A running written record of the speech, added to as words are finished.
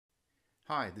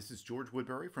Hi, this is George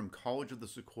Woodbury from College of the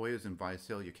Sequoias in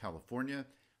Visalia, California,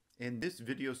 and this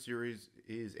video series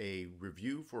is a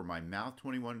review for my Math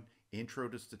 21 Intro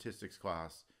to Statistics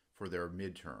class for their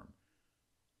midterm.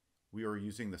 We are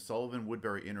using the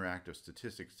Sullivan-Woodbury Interactive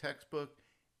Statistics textbook,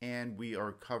 and we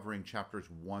are covering chapters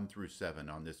 1 through 7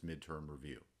 on this midterm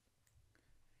review.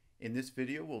 In this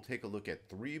video, we'll take a look at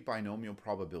 3 binomial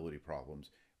probability problems.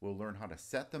 We'll learn how to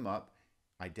set them up,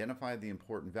 identify the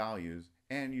important values,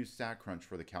 and use StatCrunch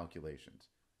for the calculations.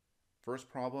 First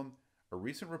problem, a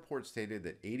recent report stated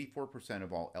that 84%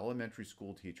 of all elementary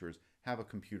school teachers have a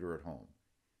computer at home.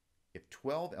 If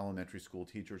 12 elementary school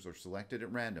teachers are selected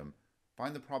at random,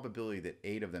 find the probability that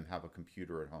 8 of them have a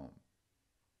computer at home.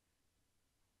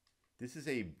 This is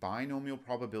a binomial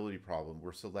probability problem.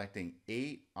 We're selecting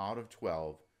 8 out of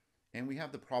 12, and we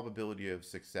have the probability of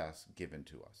success given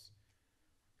to us.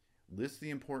 List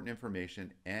the important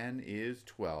information. N is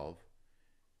 12.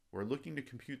 We're looking to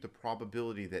compute the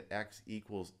probability that x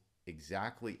equals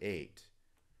exactly 8.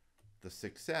 The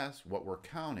success, what we're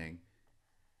counting,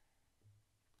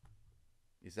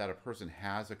 is that a person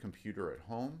has a computer at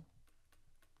home.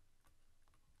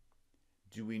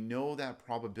 Do we know that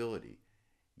probability?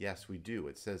 Yes, we do.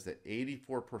 It says that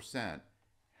 84%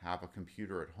 have a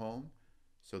computer at home.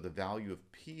 So the value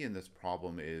of P in this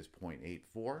problem is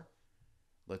 0.84.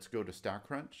 Let's go to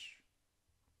StatCrunch.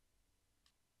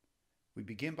 We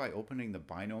begin by opening the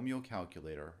binomial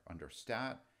calculator under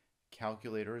Stat,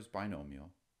 Calculator is Binomial.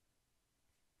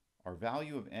 Our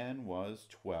value of N was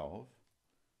 12,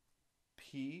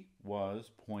 P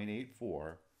was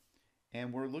 0.84,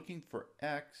 and we're looking for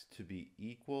X to be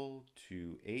equal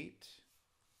to 8.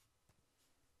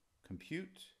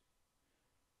 Compute,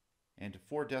 and to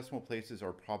 4 decimal places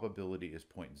our probability is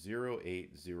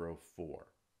 0.0804.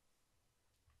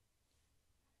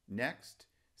 Next,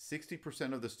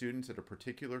 60% of the students at a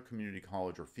particular community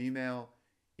college are female.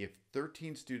 If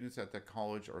 13 students at that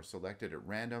college are selected at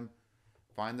random,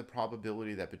 find the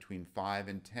probability that between 5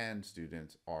 and 10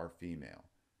 students are female.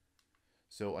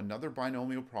 So another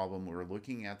binomial problem, we're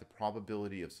looking at the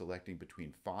probability of selecting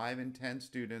between 5 and 10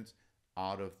 students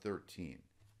out of 13.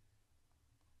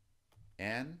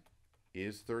 N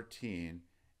is 13,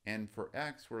 and for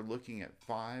x, we're looking at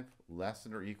 5 less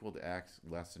than or equal to x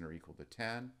less than or equal to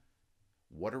 10.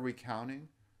 What are we counting?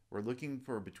 We're looking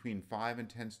for between 5 and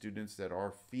 10 students that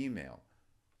are female.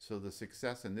 So the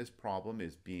success in this problem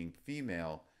is being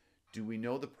female. Do we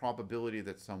know the probability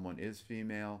that someone is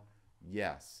female?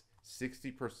 Yes,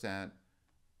 60%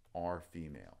 are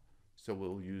female. So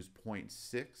we'll use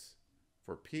 0.6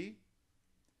 for P.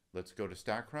 Let's go to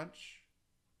StatCrunch.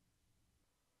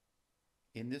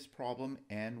 In this problem,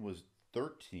 N was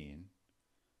 13,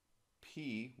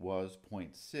 P was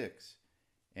 0.6,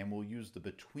 and we'll use the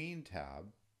Between tab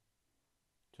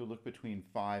to look between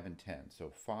 5 and 10. So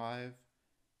 5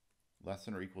 less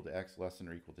than or equal to x less than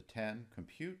or equal to 10,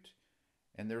 compute,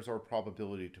 and there's our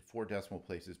probability to 4 decimal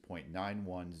places,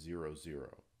 0.9100.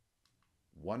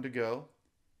 1 to go.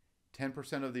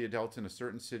 10% of the adults in a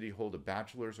certain city hold a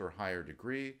bachelor's or higher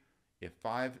degree. If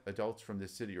 5 adults from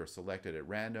this city are selected at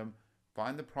random,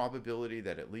 find the probability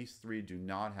that at least 3 do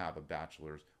not have a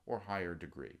bachelor's or higher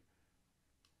degree.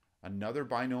 Another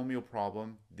binomial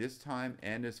problem, this time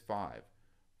N is 5.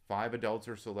 5 adults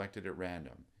are selected at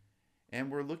random. And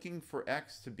we're looking for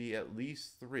x to be at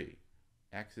least 3.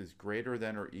 X is greater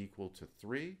than or equal to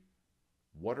 3.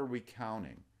 What are we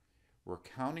counting? We're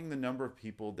counting the number of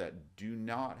people that do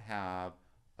not have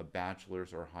a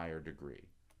bachelor's or higher degree.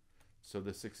 So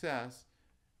the success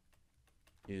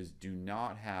is do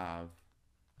not have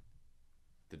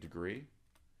the degree.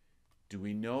 Do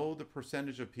we know the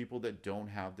percentage of people that don't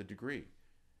have the degree?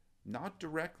 Not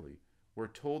directly. We're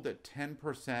told that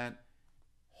 10%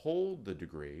 hold the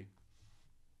degree,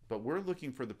 but we're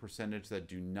looking for the percentage that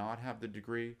do not have the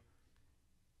degree.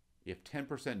 If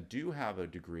 10% do have a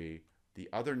degree, the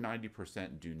other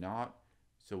 90% do not,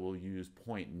 so we'll use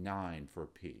 0.9 for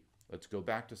P. Let's go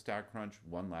back to StatCrunch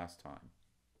one last time.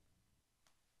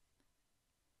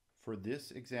 For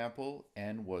this example,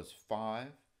 N was 5,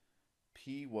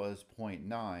 P was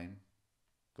 0.9.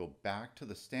 Go back to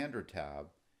the Standard tab,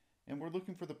 and we're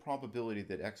looking for the probability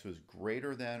that x was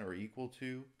greater than or equal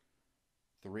to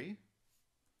 3.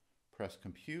 Press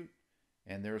Compute,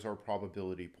 and there's our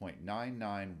probability,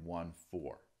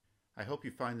 0.9914. I hope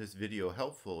you find this video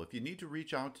helpful. If you need to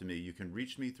reach out to me, you can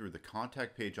reach me through the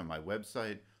contact page on my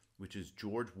website, which is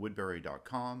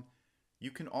georgewoodbury.com.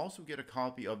 You can also get a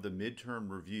copy of the midterm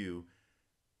review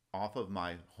off of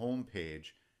my home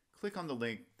page. Click on the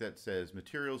link that says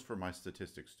Materials for my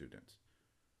Statistics Students.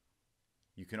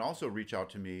 You can also reach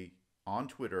out to me on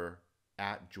Twitter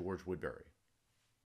at George Woodbury.